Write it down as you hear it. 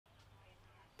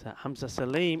to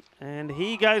H.Saleem, and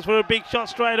he goes for a big shot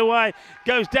straight away.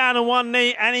 Goes down on one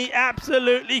knee, and he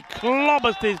absolutely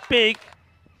clobbers this big.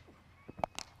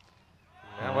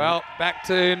 Well, back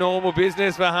to normal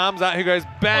business for Hamza, who goes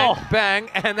bang, bang,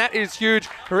 and that is huge.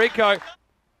 Rico.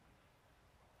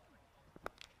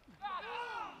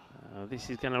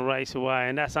 This is going to race away,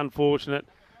 and that's unfortunate.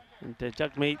 And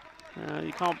Jagmeet,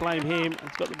 you can't blame him.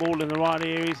 He's got the ball in the right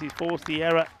areas. He's forced the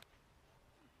error.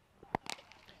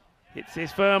 Hits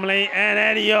this firmly,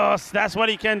 and Edios, that's what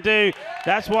he can do.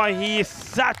 That's why he is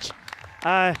such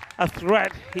a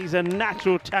threat. He's a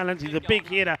natural talent. He's a big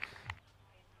hitter.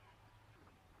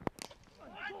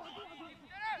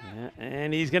 Yeah,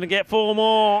 and he's going to get 4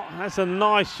 more. That's a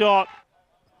nice shot.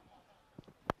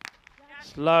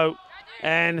 Slow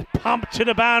and pump to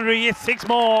the boundary. Yes, 6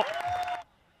 more.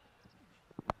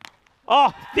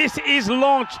 Oh, this is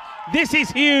launch. This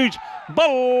is huge. Volley,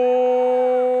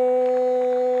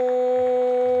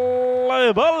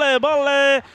 volley, volley.